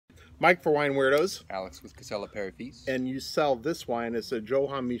Mike for Wine Weirdos. Alex with Kysela Pere. And you sell this wine. It's a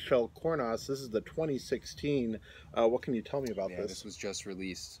Johann Michel Cornas. This is the 2016. What can you tell me about this? This was just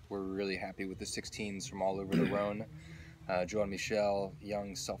released. We're really happy with the 16s from all over the Rhone. Johann Michel,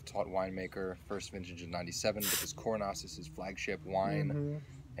 young self-taught winemaker, first vintage in '97, but this Cornas is his flagship wine.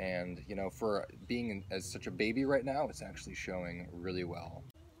 And, you know, for being as such a baby right now, it's actually showing really well.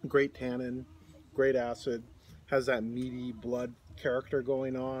 Great tannin, great acid, has that meaty blood character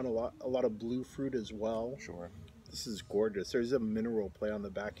going on, a lot of blue fruit as well. Sure. This is gorgeous. There's a mineral play on the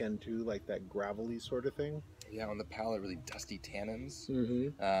back end too, like that gravelly sort of thing. Yeah, on the palate, really dusty tannins.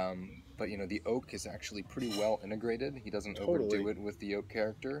 But, you know, the oak is actually pretty well integrated. He doesn't overdo it with the oak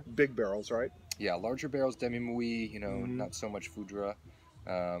character. Big barrels, right? Yeah, larger barrels, demi-muid, you know, not so much foudre,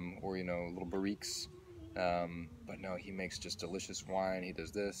 or, you know, little barriques. But no, he makes just delicious wine. He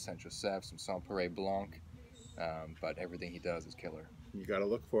does this, Saint Joseph, some Saint Pere Blanc. But everything he does is killer. You got to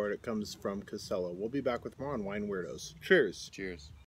look for it. It comes from Kysela. We'll be back with more on Wine Weirdos. Cheers. Cheers.